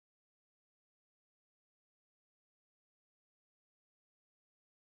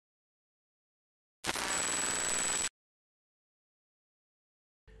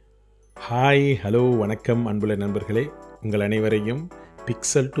Hi hello வணக்கம் அன்புள்ள நண்பர்களே, உங்கள் அனைவரையும்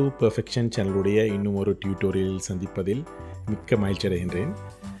பிக்சல் டு பெர்ஃபெக்ஷன் சேனலுடைய இன்னும் ஒரு டியூட்டோரியலில் சந்திப்பதில் மிக்க மகிழ்ச்சி அடைகின்றேன்.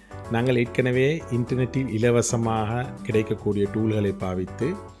 நாங்கள் ஏற்கனவே இன்டர்நெட்டில் இலவசமாக கிடைக்கக்கூடிய டூல்களை பாவித்து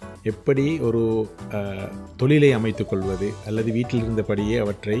எப்படி ஒரு தொழிலை அமைத்து கொள்வது அல்லது வீட்டில் இருந்தபடியே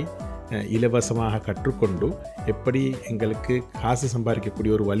அவற்றை இலவசமாக கற்றுக்கொண்டு எப்படி எங்களுக்கு காசு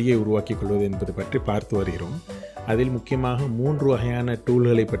சம்பாதிக்கக்கூடிய ஒரு வழியை உருவாக்கி கொள்வது என்பது பற்றி பார்த்து வருகிறோம். அதில் முக்கியமாக 3 வகையான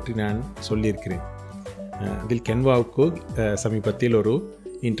டூல்களை பற்றி நான் சொல்லியிருக்கிறேன். அதில் கேன்வாவுக்கு சமீபத்தில் ஒரு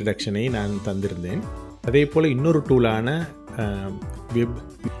இன்ட்ரடக்ஷனை நான் தந்திருந்தேன். அதே போல் இன்னொரு டூலான வெப்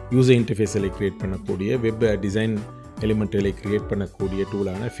யூசர் இன்டர்ஃபேஸை க்ரியேட் பண்ணக்கூடிய வெப் டிசைன் எலிமெண்ட்களை க்ரியேட் பண்ணக்கூடிய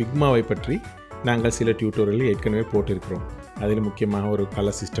டூலான ஃபிக்மாவை பற்றி நாங்கள் சில டியூட்டோரியல் ஏற்கனவே போட்டிருக்கிறோம். அதில் முக்கியமாக ஒரு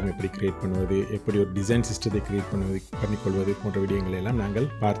கலர் சிஸ்டம் எப்படி க்ரியேட் பண்ணுவது, எப்படி ஒரு டிசைன் சிஸ்டத்தை க்ரியேட் பண்ணிக்கொள்வது போன்ற விடயங்களை எல்லாம் நாங்கள்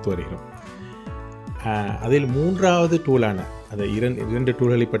பார்த்து வருகிறோம். அதில் 3வது டூலான அதை இரண்டு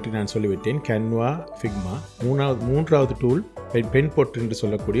டூல்களை பற்றி நான் சொல்லிவிட்டேன், கேன்வா, ஃபிக்மா. மூன்றாவது டூல் பென்பொட் என்று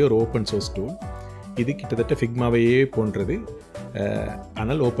சொல்லக்கூடிய ஒரு ஓப்பன் சோர்ஸ் டூல். இது கிட்டத்தட்ட ஃபிக்மாவையே போன்றது,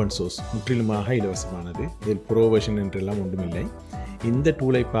 ஆனால் ஓப்பன் சோர்ஸ், முற்றிலுமாக இலவசமானது. இதில் ப்ரோ வெர்ஷன் என்றெல்லாம் ஒன்றுமில்லை. இந்த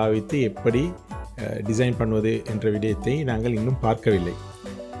டூலை பாவித்து எப்படி டிசைன் பண்ணுவது என்ற விடயத்தை நாங்கள் இன்னும் பார்க்கவில்லை.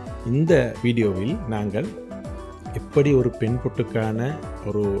 இந்த வீடியோவில் நாங்கள் எப்படி ஒரு பென்பொட்டுக்கான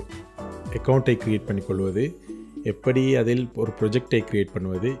ஒரு அக்கௌண்ட்டை க்ரியேட் பண்ணிக்கொள்வது, எப்படி அதில் ஒரு ப்ரொஜெக்டை க்ரியேட்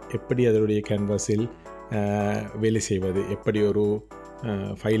பண்ணுவது, எப்படி அதனுடைய கேன்வாஸில் வேலை செய்வது, எப்படி ஒரு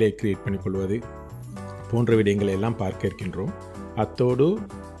ஃபைலை க்ரியேட் பண்ணிக்கொள்வது போன்ற விடயங்களை எல்லாம் பார்க்க இருக்கின்றோம். அத்தோடு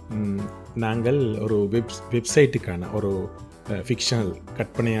நாங்கள் ஒரு வெப்சைட்டுக்கான ஒரு ஃபிக்ஷனல்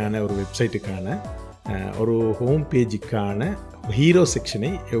கற்பனையான ஒரு வெப்சைட்டுக்கான ஒரு ஹோம் பேஜுக்கான ஹீரோ செக்ஷனை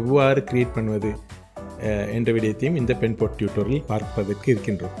எவ்வாறு க்ரியேட் பண்ணுவது என்ற விடயத்தையும் இந்த பென்பொட் டியூட்டோரியல் பார்ப்பதற்கு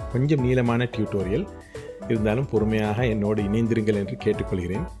இருக்கின்றோம். கொஞ்சம் நீளமான டியூட்டோரியல் இருந்தாலும் பொறுமையாக என்னோடு இணைந்திருங்கள் என்று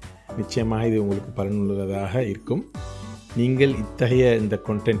கேட்டுக்கொள்கிறேன். நிச்சயமாக இது உங்களுக்கு பலனுள்ளதாக இருக்கும். நீங்கள் இத்தகைய இந்த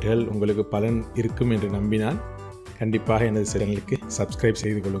கண்டென்ட்கள் உங்களுக்கு பலன் இருக்கும் என்று நம்பினால் கண்டிப்பாக எனது சேனலுக்கு சப்ஸ்கிரைப்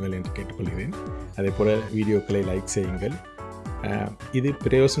செய்து கொள்ளுங்கள் என்று கேட்டுக்கொள்கிறேன். அதே போல் வீடியோக்களை லைக் செய்யுங்கள். இது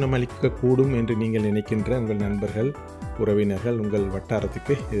பிரயோசனம் அளிக்கக்கூடும் என்று நீங்கள் நினைக்கின்ற உங்கள் நண்பர்கள், உறவினர்கள், உங்கள்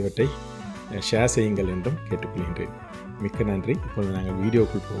வட்டாரத்துக்கு இவற்றை ஷேர் செய்யுங்கள் என்றும் கேட்டுக்கொள்கின்றேன். மிக்க நன்றி. இப்பொழுது நாங்கள்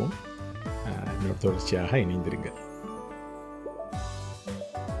வீடியோக்குள் போவோம். தொடர்ச்சியாக இணைந்திருங்கள்.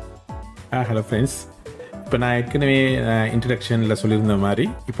 ஹலோ ஃப்ரெண்ட்ஸ், இப்போ நான் ஏற்கனவே இன்ட்ரடக்ஷனில் சொல்லியிருந்த மாதிரி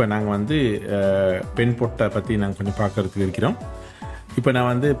இப்போ நாங்கள் பென்பொட்டை பற்றி நாங்கள் கொஞ்சம் பார்க்கறதுக்கு இருக்கிறோம். இப்போ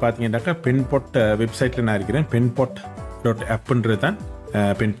நான் பார்த்தீங்கன்னாக்கா பென்பொட் வெப்சைட்டில் நான் இருக்கிறேன். penpot.app தான்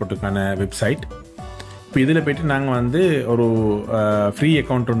பென்பொட்டுக்கான வெப்சைட். இப்போ இதில் போய்ட்டு நாங்கள் ஒரு ஃப்ரீ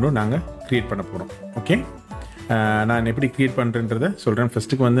அக்கௌண்ட் ஒன்று நாங்கள் க்ரியேட் பண்ண போகிறோம். ஓகே, நான் எப்படி க்ரியேட் பண்ணுறேன்றதை சொல்கிறேன்.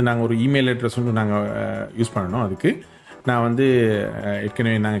 ஃபஸ்ட்டுக்கு நாங்கள் ஒரு இமெயில் அட்ரஸ் ஒன்று நாங்கள் யூஸ் பண்ணணும். அதுக்கு நான்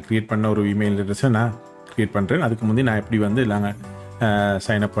ஏற்கனவே நாங்கள் க்ரியேட் பண்ண ஒரு இமெயில் அட்ரஸை நான் க்ரியேட் பண்ணுறேன். அதுக்கு முந்தைய நான் எப்படி நாங்கள்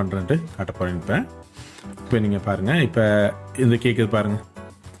சைன் அப் பண்ணுறேன்ட்டு காட்ட போகிறேன். இப்போ நீங்கள் பாருங்கள், இப்போ இந்த கேட்குது பாருங்கள்,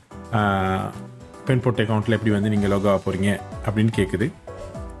 பென்பொட் அக்கௌண்ட்டில் எப்படி நீங்கள் லாக் ஆக போகிறீங்க அப்படின்னு கேட்குது.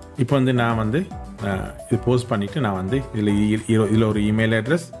 இப்போ நான் இது போஸ்ட் பண்ணிவிட்டு நான் இதில் ஒரு இமெயில்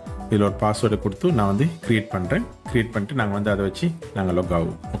அட்ரஸ், இதில் ஒரு பாஸ்வேர்டை கொடுத்து நான் க்ரியேட் பண்ணுறேன். க்ரியேட் பண்ணிட்டு நாங்கள் அதை வச்சு நாங்கள் லாக்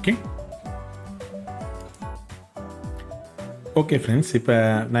ஆகும். ஓகே ஃப்ரெண்ட்ஸ், இப்போ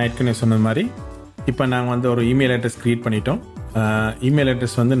நான் ஏற்கனவே சொன்னது மாதிரி இப்போ நாங்கள் ஒரு இமெயில் அட்ரஸ் க்ரியேட் பண்ணிட்டோம். இமெயில்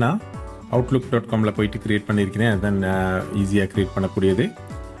அட்ரஸ் நான் outlook.comல போயிட்டு க்ரியேட் பண்ணியிருக்கிறேன். அதுதான் ஈஸியாக க்ரியேட் பண்ணக்கூடியது.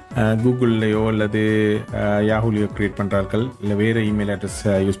 கூகுள்லேயோ அல்லது யாஹூலையோ க்ரியேட் பண்ணுறார்கள், இல்லை வேறு இமெயில் அட்ரஸ்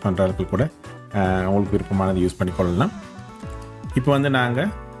யூஸ் பண்ணுறார்கள் கூட உங்களுக்கு விருப்பமானது யூஸ் பண்ணிக்கொள்ளலாம். இப்போ நாங்கள்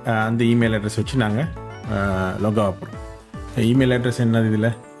அந்த இமெயில் அட்ரஸ் வச்சு நாங்கள் லாக் ஆக போகிறோம். இமெயில் அட்ரஸ் என்னது, இதில்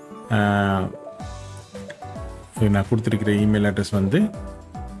நான் கொடுத்துருக்கிற இமெயில் அட்ரஸ்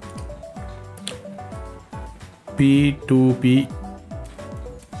p2p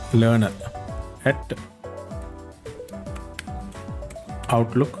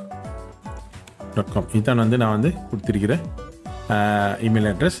learner@outlook.com. இதுதான் நான் கொடுத்துருக்கிற இமெயில்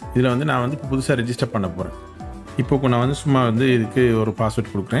அட்ரஸ். இதில் நான் இப்போ புதுசாக ரெஜிஸ்டர் பண்ண போகிறேன். இப்போ நான் சும்மா இதுக்கு ஒரு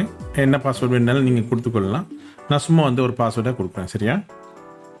பாஸ்வேர்ட் கொடுக்குறேன். என்ன பாஸ்வேர்டு வேணுனாலும் நீங்கள் கொடுத்துக்கொள்ளலாம். நான் சும்மா ஒரு பாஸ்வேர்டாக கொடுக்குறேன். சரியா?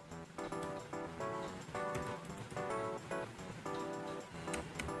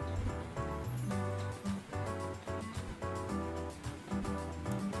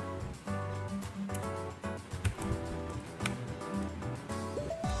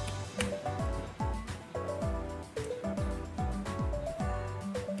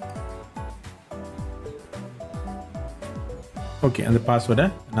 ஓகே, அந்த பாஸ்வேர்டை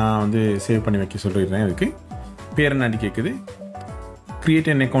நான் சேவ் பண்ணி வைக்க சொல்லிடுறேன். அதுக்கு பேர் என்னடி கேட்குது. Create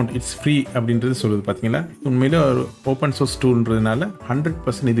an account it's free அப்படின்றது சொல்லுது பார்த்தீங்களா. உண்மையில் ஒரு ஓப்பன் சோர்ஸ் டூல்ன்றதுனால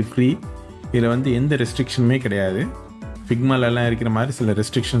 100% இது ஃப்ரீ. இதில் வந்து எந்த ரெஸ்ட்ரிக்ஷனுமே கிடையாது. ஃபிக்மாலெல்லாம் இருக்கிற மாதிரி சில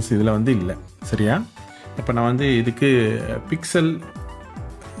ரெஸ்ட்ரிக்ஷன்ஸ் இதில் வந்து இல்லை. சரியா? இப்போ நான் வந்து இதுக்கு பிக்சல்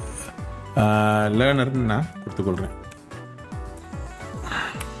லேர்னர்னு நான் கொடுத்துக்கொள்கிறேன்.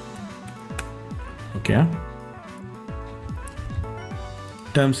 ஓகே,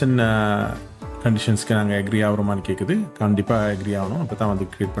 டேர்ம்ஸ் அண்ட் கண்டிஷன்ஸ்க்கு நாங்கள் அக்ரி ஆகிறோமான்னு கேட்குது. கண்டிப்பாக அக்ரி ஆகணும், அப்போ தான் வந்து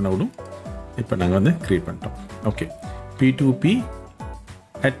க்ரியேட் பண்ண விடும். இப்போ நாங்கள் வந்து க்ரியேட் பண்ணிட்டோம். ஓகே,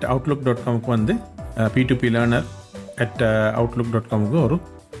 p2p@outlook.comக்கு வந்து p2p learner @outlook.comக்கு ஒரு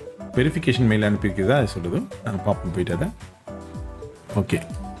வெரிஃபிகேஷன் மெயில் அனுப்பியிருக்கிறதா அது சொல்லுது. நாங்கள் பார்ப்போம் போயிட்டு அதை. ஓகே,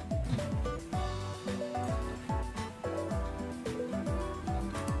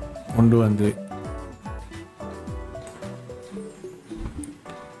 கொண்டு வந்து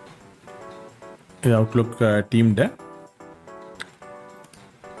இது அவுட்லுக் டீம்ட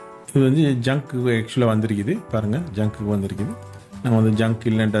இது வந்து ஜங்க்கு ஆக்சுவலாக வந்திருக்குது. பாருங்கள், ஜங்க்கு வந்திருக்குது. நாங்கள் வந்து ஜங்க்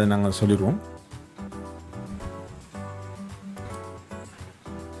இல்லைன்றதை நாங்கள் சொல்லிடுவோம்.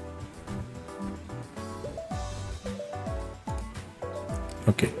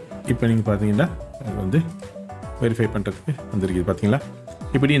 ஓகே, இப்போ நீங்கள் பார்த்தீங்கன்னா அது வந்து வெரிஃபை பண்ணுறதுக்கு வந்திருக்குது. பார்த்தீங்களா,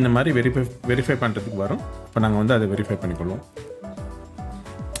 இப்படி இந்த மாதிரி வெரிஃபை பண்ணுறதுக்கு வரும். இப்போ நாங்கள் வந்து அதை வெரிஃபை பண்ணிக்கொள்வோம்.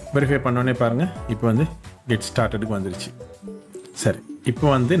 வெரிஃபை பண்ணோன்னே பாருங்கள், இப்போ வந்து கெட் ஸ்டார்டடுக்கு வந்துருச்சு. சரி, இப்போ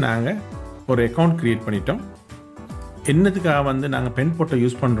வந்து நாங்கள் ஒரு அக்கௌண்ட் க்ரியேட் பண்ணிட்டோம். என்னதுக்காக வந்து நாங்கள் பென்போட்டை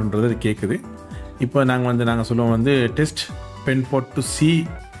யூஸ் பண்ணுறோன்றது அது கேட்குது. இப்போ நாங்கள் சொல்லுவோம் வந்து test பென்போட் to see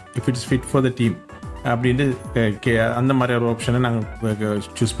if it's fit for the team அப்படின்ட்டு அந்த மாதிரி ஒரு ஆப்ஷனை நாங்கள்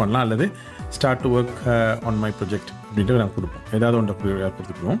சூஸ் பண்ணலாம். அல்லது start to work on my project அப்படின்ட்டு நாங்கள் கொடுப்போம். ஏதாவது ஒன்று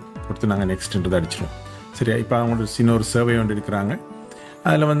கொடுத்துக்குவோம். கொடுத்து நாங்கள் நெக்ஸ்ட்ன்றதை அடிச்சிடுவோம். சரியா? இப்போ அவங்களோட சின்ன ஒரு சர்வே ஒன்று எடுக்கிறாங்க.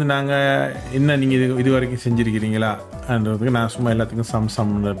 அதில் வந்து நாங்கள் என்ன நீங்கள் இது வரைக்கும் செஞ்சுருக்கிறீங்களான்றதுக்கு நான் சும்மா எல்லாத்துக்கும் சம்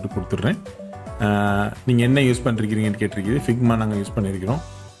அப்படி கொடுத்துட்றேன். நீங்கள் என்ன யூஸ் பண்ணிருக்கிறீங்கன்னு கேட்டிருக்கீங்க. ஃபிக்மா நாங்கள் யூஸ் பண்ணியிருக்கிறோம்,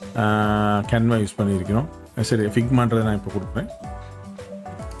 கேன்வா யூஸ் பண்ணியிருக்கிறோம். சரி, ஃபிக்மான்றதை நான் இப்போ கொடுப்பேன்.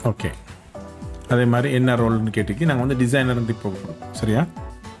 ஓகே, அதே மாதிரி என்ன ரோல்னு கேட்டிருக்கு. நாங்கள் வந்து டிசைனர்ன்ட்டு இப்போ கொடுப்போம். சரியா?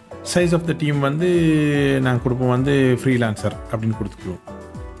 சைஸ் ஆஃப் த டீம் வந்து நாங்கள் கொடுப்போம் வந்து ஃப்ரீலான்சர் அப்படின்னு கொடுத்துக்குவோம்.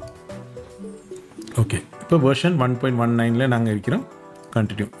 ஓகே, இப்போ வெர்ஷன் 1.19 நாங்கள் இருக்கிறோம்.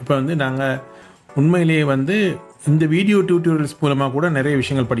 கண்டினியூ. இப்போ வந்து நாங்கள் உண்மையிலேயே வந்து இந்த வீடியோ டியூட்டோரியல்ஸ் மூலமாக கூட நிறைய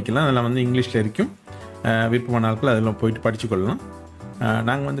விஷயங்கள் படிக்கலாம். அதெல்லாம் வந்து இங்கிலீஷில் இருக்கும். விருப்பமான நாட்கள் அதெல்லாம் போயிட்டு படிச்சுக்கொள்ளலாம்.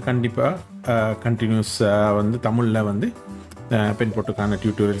 நாங்கள் வந்து கண்டிப்பாக கண்டினியூஸாக வந்து தமிழில் வந்து பென்போட்டுக்கான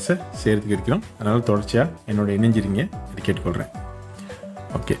டியூட்டோரியல்ஸை சேர்த்துக்கு இருக்கிறோம். அதனால் தொடர்ச்சியாக என்னோட இணைஞ்சிருங்க இது கேட்டுக்கொள்கிறேன்.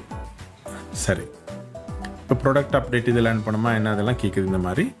 ஓகே, சரி. இப்போ ப்ராடக்ட் அப்டேட் இதில் லேர்ன் பண்ணோமா என்ன அதெல்லாம் கேட்குது. இந்த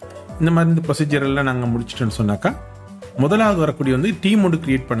மாதிரி இந்த ப்ரொசீஜர் எல்லாம் நாங்கள் முடிச்சிட்டோன்னு சொன்னாக்கா முதலாவது வரக்கூடிய வந்து டீம் ஒன்று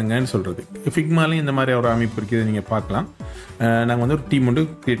க்ரியேட் பண்ணுங்கன்னு சொல்கிறது. ஃபிக்மாலையும் இந்த மாதிரி ஒரு அமைப்பு இருக்குது, நீங்கள் பார்க்கலாம். நாங்கள் வந்து ஒரு டீம் ஒன்று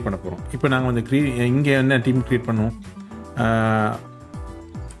க்ரியேட் பண்ண போகிறோம். இப்போ நாங்கள் வந்து இங்கே என்ன டீம் க்ரியேட் பண்ணுவோம்.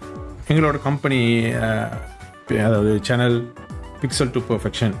 எங்களோட கம்பெனி அதாவது சேனல் பிக்சல் டு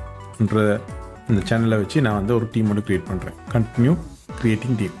பர்ஃபெக்ஷன்ன்ற இந்த சேனலை வச்சு நான் வந்து ஒரு டீம் ஒன்று க்ரியேட் பண்ணுறேன். Continue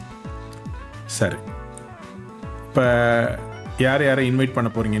creating team. சரி, இப்போ யாரை இன்வைட் பண்ண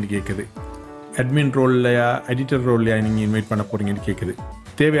போகிறீங்கன்னு கேட்குது. அட்மின் ரோல்லையா எடிட்டர் ரோல்லையா நீங்கள் இன்வைட் பண்ண போகிறீங்கன்னு கேட்குது.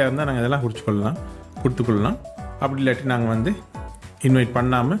 தேவையாக இருந்தால் நாங்கள் இதெல்லாம் கொடுத்துக்கொள்ளலாம். அப்படி இல்லாட்டி நாங்கள் வந்து இன்வைட்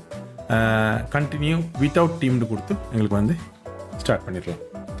பண்ணாமல் கண்டினியூ வித்தவுட் டீம்னு கொடுத்து எங்களுக்கு வந்து ஸ்டார்ட் பண்ணிடலாம்.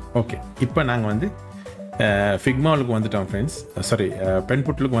 ஓகே, இப்போ நாங்கள் வந்து ஃபிக்மாவுக்கு வந்துட்டோம் ஃப்ரெண்ட்ஸ். சாரி,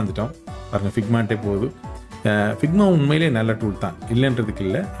 பென்புட்லுக்கு வந்துட்டோம். பாருங்கள், ஃபிக்மான்ட்டே போகுது. ஃபிக்மா உண்மையிலே நல்ல டூல் தான், இல்லைன்றதுக்கு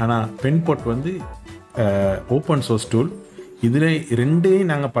இல்லை. ஆனால் பென்போட் வந்து ஓப்பன் சோர்ஸ் டூல். இதில்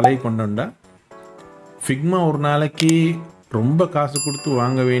ரெண்டையும் நாங்கள் பழகி கொண்டோம்னா ஃபிக்மா ஒரு நாளைக்கு ரொம்ப காசு கொடுத்து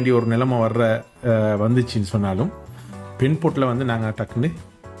வாங்க வேண்டிய ஒரு நிலைமை வந்துச்சுன்னு சொன்னாலும் பென்போட்டில் வந்து நாங்கள் டக்குன்னு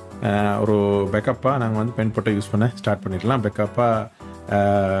ஒரு பேக்கப்பாக நாங்கள் வந்து பென்போட்டை யூஸ் பண்ண ஸ்டார்ட் பண்ணிடலாம். பேக்கப்பாக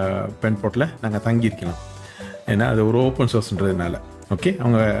பென்போட்டில் நாங்கள் தங்கியிருக்கலாம். ஏன்னா அது ஒரு ஓப்பன் சோர்ஸ்ன்றதுனால. ஓகே,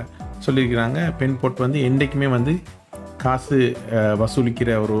 அவங்க சொல்லியிருக்கிறாங்க பென்போட் வந்து என்றைக்குமே வந்து காசு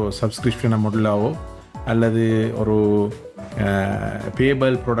வசூலிக்கிற ஒரு சப்ஸ்கிரிப்ஷனை மாடலாவோ அல்லது ஒரு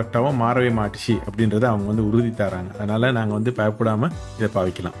பேபிள் ப்ராடக்டாகவும் மாறவே மாட்டுச்சு அப்படின்றத அவங்க வந்து உறுதி தராங்க. அதனால் நாங்கள் வந்து பயப்படாமல் இதை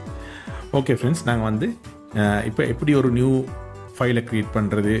பாவிக்கலாம். ஓகே ஃப்ரெண்ட்ஸ், நாங்கள் வந்து இப்போ எப்படி ஒரு நியூ ஃபைலை க்ரியேட்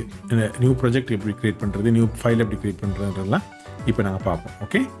பண்ணுறது, நியூ ப்ராஜெக்ட் எப்படி க்ரியேட் பண்ணுறது, நியூ ஃபைல் எப்படி க்ரியேட் பண்ணுறதுலாம் இப்போ நாங்கள் பார்ப்போம்.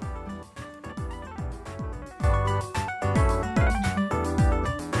 ஓகே.